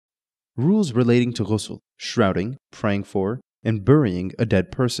Rules relating to ghusl, shrouding, praying for, and burying a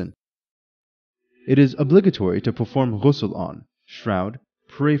dead person. It is obligatory to perform ghusl on, shroud,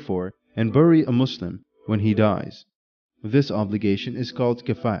 pray for, and bury a Muslim when he dies. This obligation is called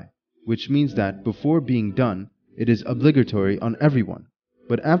kifaya, which means that before being done, it is obligatory on everyone,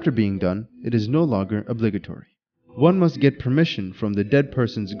 but after being done, it is no longer obligatory. One must get permission from the dead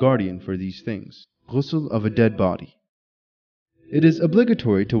person's guardian for these things. Ghusl of a dead body. It is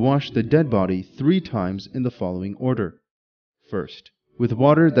obligatory to wash the dead body 3 times in the following order. First, with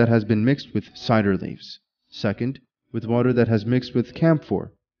water that has been mixed with cider leaves. Second, with water that has mixed with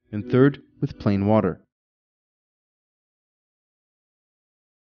camphor. And third, with plain water.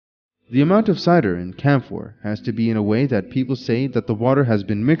 The amount of cider and camphor has to be in a way that people say that the water has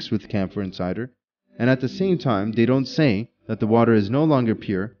been mixed with camphor and cider, and at the same time they don't say that the water is no longer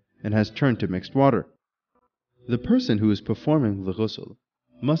pure and has turned to mixed water. The person who is performing the ghusl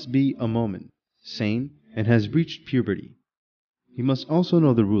must be a mu'min, sane, and has reached puberty. He must also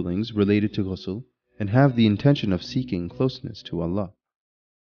know the rulings related to ghusl and have the intention of seeking closeness to Allah.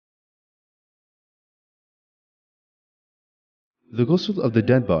 The ghusl of the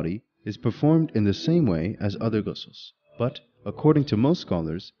dead body is performed in the same way as other ghusls, but according to most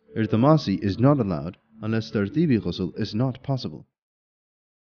scholars, irtimasi is not allowed unless tartibi ghusl is not possible.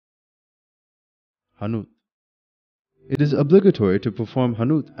 Hanut. It is obligatory to perform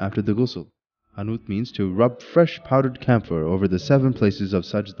hanut after the ghusl. Hanut means to rub fresh powdered camphor over the 7 places of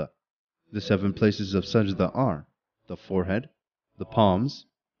sajda. The 7 places of sajda are the forehead, the palms,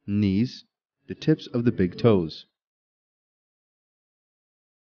 knees, the tips of the big toes.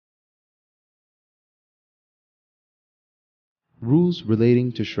 Rules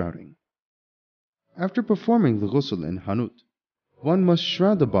relating to shrouding. After performing the ghusl in hanut, one must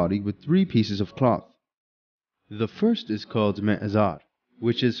shroud the body with 3 pieces of cloth. The first is called me'azar,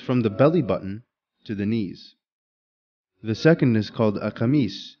 which is from the belly button to the knees. The second is called a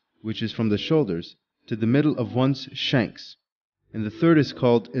qamis, which is from the shoulders to the middle of one's shanks. And the third is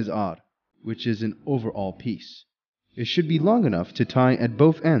called izar, which is an overall piece. It should be long enough to tie at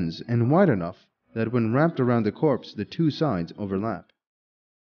both ends and wide enough that when wrapped around the corpse, the 2 sides overlap.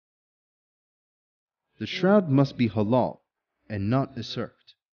 The shroud must be halal and not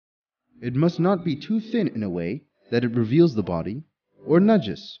usurped. It must not be too thin in a way that it reveals the body, or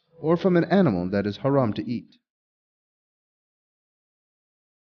najis, or from an animal that is haram to eat.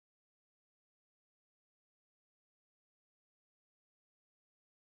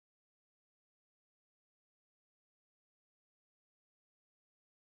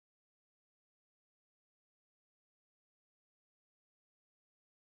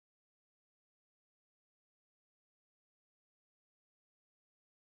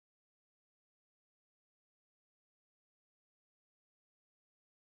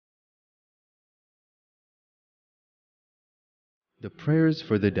 The prayers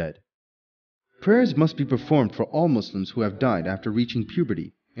for the dead. Prayers must be performed for all Muslims who have died after reaching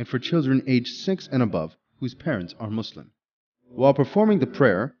puberty and for children aged 6 and above whose parents are Muslim. While performing the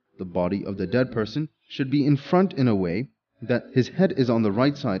prayer, the body of the dead person should be in front in a way that his head is on the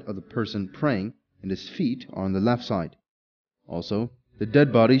right side of the person praying and his feet are on the left side. Also, the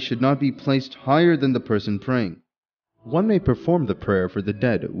dead body should not be placed higher than the person praying. One may perform the prayer for the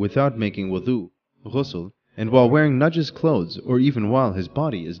dead without making wudu, ghusl, and while wearing najis clothes or even while his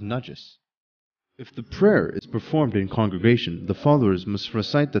body is najis. If the prayer is performed in congregation, the followers must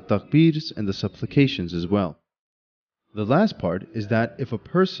recite the takbirs and the supplications as well. The last part is that if a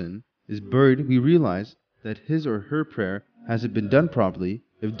person is buried, we realize that his or her prayer hasn't been done properly,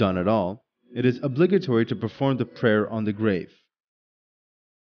 if done at all. It is obligatory to perform the prayer on the grave.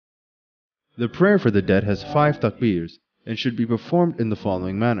 The prayer for the dead has 5 takbirs and should be performed in the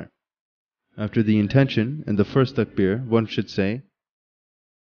following manner. After the intention and the first takbir, one should say,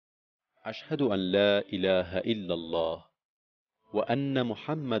 أشهد أن لا إله إلا الله وأن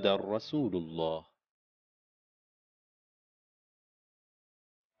محمدا رسول الله.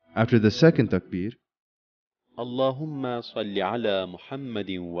 After the second takbir, اللهم صل على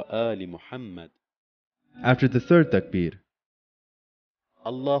محمد وآل محمد. After the third takbir,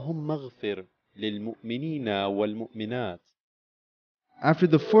 اللهم اغفر للمؤمنين والمؤمنات. After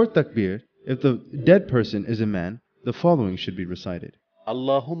the fourth takbir, if the dead person is a man, the following should be recited.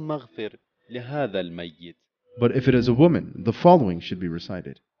 اللهم اغفر لهذا الميت. But if it is a woman, the following should be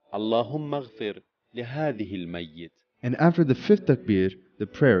recited. اللهم اغفر لهذه الميت. And after the fifth takbir, the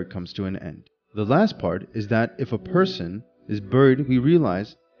prayer comes to an end. The last part is that if a person is buried, we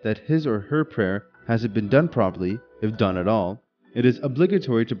realize that his or her prayer hasn't been done properly, if done at all. It is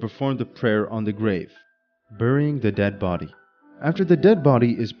obligatory to perform the prayer on the grave, burying the dead body. After the dead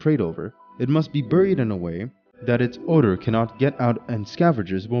body is prayed over, it must be buried in a way that its odor cannot get out and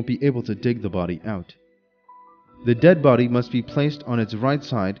scavengers won't be able to dig the body out. The dead body must be placed on its right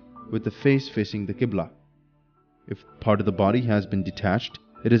side with the face facing the Qibla. If part of the body has been detached,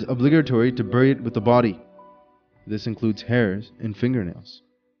 it is obligatory to bury it with the body. This includes hairs and fingernails.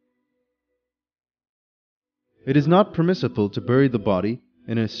 It is not permissible to bury the body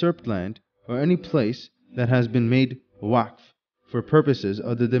in a usurped land or any place that has been made waqf for purposes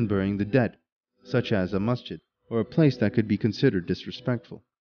other than burying the dead, such as a masjid or a place that could be considered disrespectful.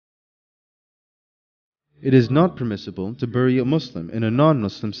 It is not permissible to bury a Muslim in a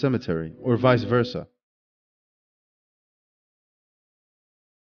non-Muslim cemetery or vice versa.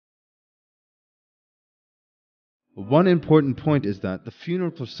 One important point is that the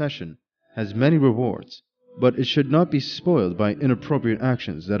funeral procession has many rewards, but it should not be spoiled by inappropriate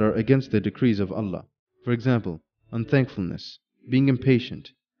actions that are against the decrees of Allah. For example, unthankfulness, being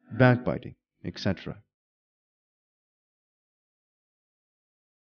impatient, backbiting, etc.